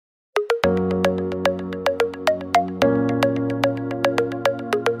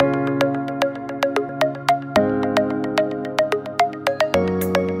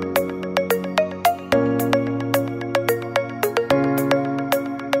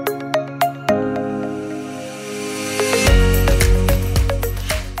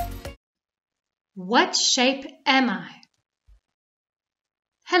What shape am I?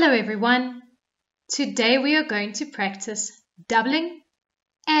 Hello everyone. Today we are going to practice doubling,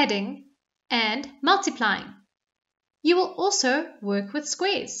 adding, and multiplying. You will also work with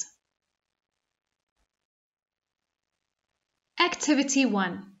squares. Activity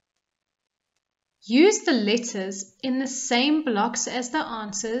 1. Use the letters in the same blocks as the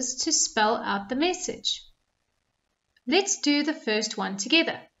answers to spell out the message. Let's do the first one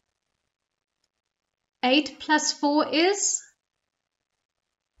together. 8 plus 4 is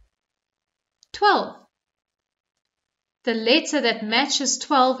 12. The letter that matches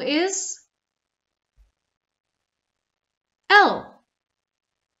 12 is L.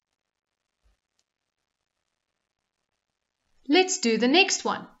 Let's do the next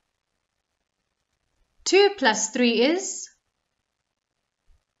one. 2 plus 3 is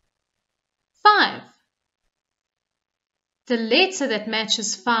 5. The letter that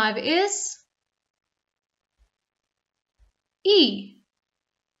matches 5 is E.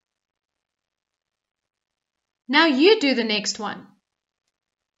 Now you do the next one.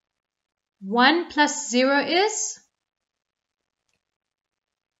 1 plus 0 is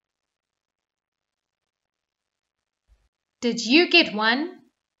Did you get 1?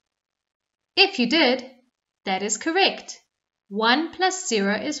 If you did, that is correct. 1 plus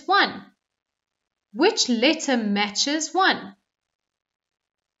 0 is 1. Which letter matches 1?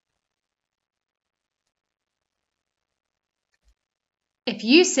 If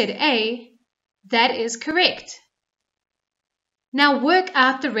you said A, that is correct. Now work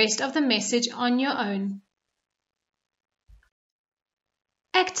out the rest of the message on your own.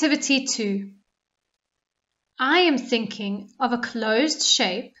 Activity 2. I am thinking of a closed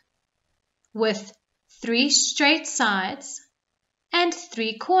shape with 3 straight sides and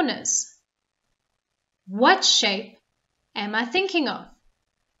 3 corners. What shape am I thinking of?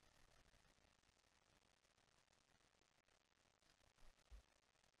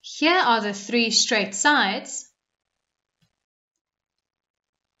 Here are the 3 straight sides,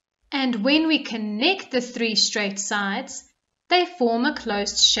 and when we connect the 3 straight sides, they form a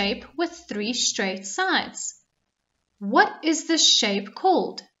closed shape with 3 straight sides. What is this shape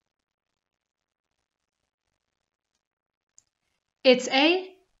called? It's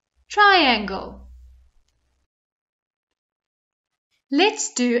a triangle.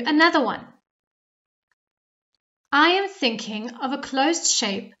 Let's do another one. I am thinking of a closed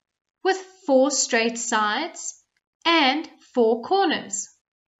shape with 4 straight sides and 4 corners.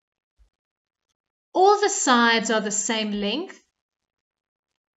 All the sides are the same length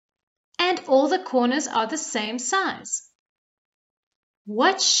and all the corners are the same size.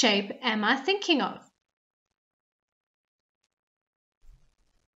 What shape am I thinking of?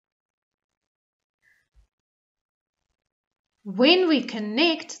 When we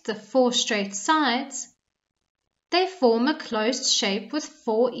connect the 4 straight sides, they form a closed shape with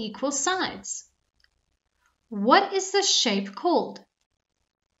 4 equal sides. What is the shape called?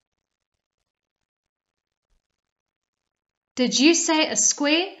 Did you say a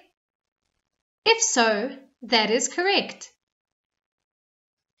square? If so, that is correct.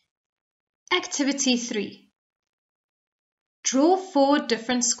 Activity 3. Draw 4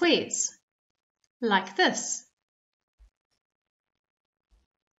 different squares, like this.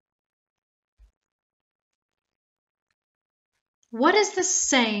 What is the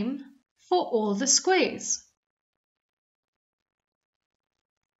same for all the squares?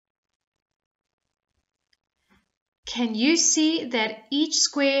 Can you see that each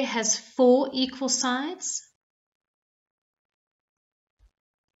square has 4 equal sides?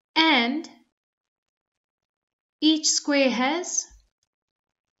 And each square has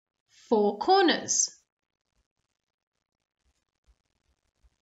 4 corners.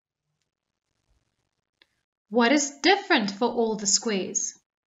 What is different for all the squares?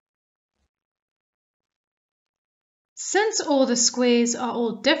 Since all the squares are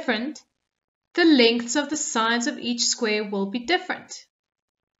all different, the lengths of the sides of each square will be different.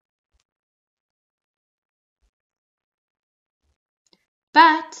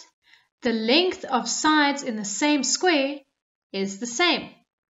 But the length of sides in the same square is the same.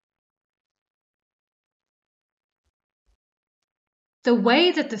 The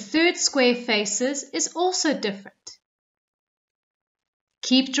way that the third square faces is also different.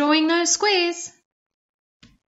 Keep drawing those squares.